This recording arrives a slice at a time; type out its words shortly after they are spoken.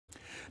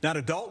Now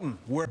to Dolton,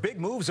 where big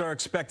moves are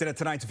expected at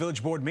tonight's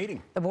Village Board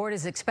meeting. The board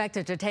is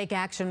expected to take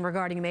action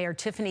regarding Mayor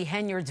Tiffany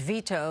Henyard's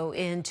veto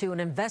into an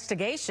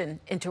investigation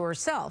into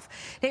herself.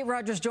 Nate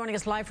Rogers joining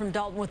us live from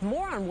Dolton with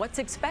more on what's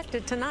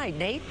expected tonight.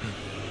 Nate?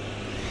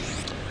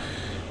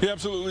 Yeah,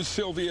 absolutely,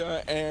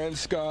 Sylvia and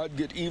Scott.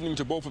 Good evening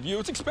to both of you.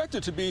 It's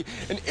expected to be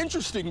an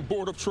interesting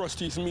Board of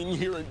Trustees meeting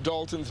here at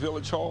Dolton's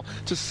Village Hall.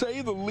 To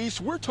say the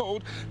least, we're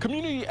told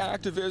community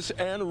activists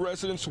and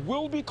residents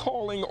will be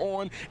calling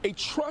on a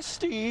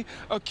trustee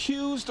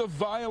accused of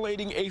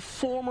violating a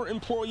former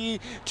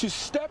employee to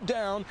step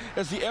down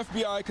as the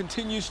FBI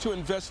continues to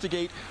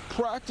investigate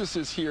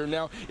practices here.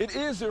 Now, it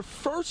is their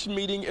first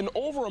meeting in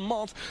over a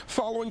month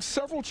following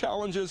several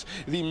challenges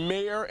the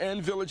mayor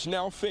and village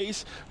now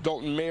face.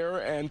 Dolton Mayor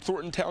and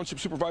Thornton Township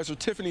Supervisor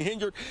Tiffany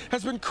Henyard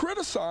has been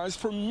criticized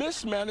for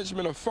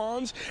mismanagement of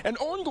funds and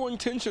ongoing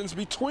tensions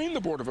between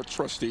the Board of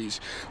Trustees.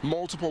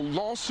 Multiple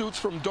lawsuits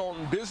from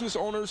Dolton business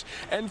owners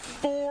and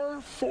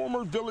 4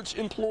 former village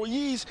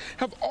employees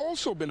have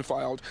also been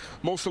filed.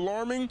 Most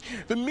alarming,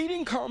 the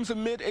meeting comes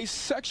amid a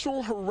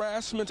sexual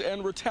harassment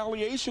and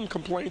retaliation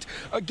complaint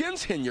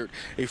against Henyard.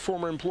 A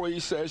former employee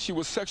says she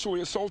was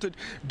sexually assaulted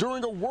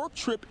during a work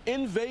trip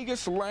in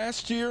Vegas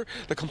last year.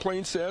 The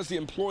complaint says the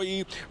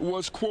employee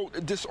was,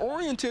 quote,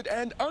 disoriented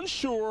and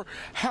unsure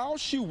how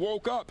she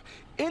woke up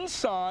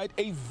inside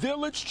a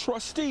village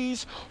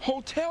trustee's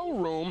hotel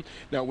room.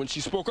 Now, when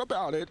she spoke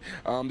about it,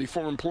 the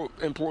former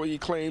employee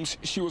claims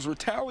she was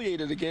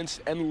retaliated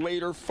against and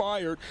later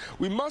fired.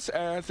 We must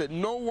add that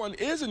no one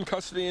is in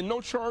custody and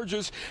no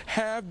charges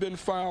have been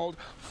filed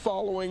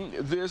following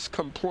this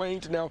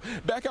complaint. Now,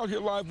 back out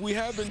here live, we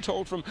have been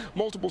told from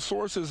multiple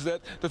sources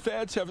that the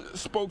feds have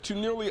spoke to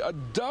nearly a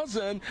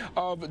dozen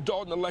of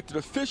Dolton elected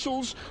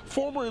officials,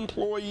 former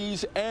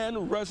employees,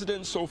 and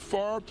residents so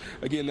far.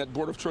 Again, that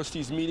Board of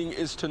Trustees meeting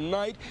is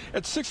tonight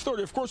at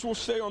 6:30. Of course, we'll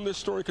stay on this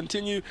story,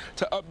 continue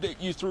to update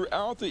you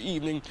throughout the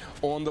evening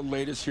on the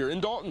latest here in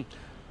Dolton.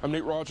 I'm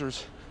Nate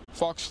Rogers,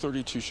 Fox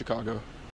 32 Chicago.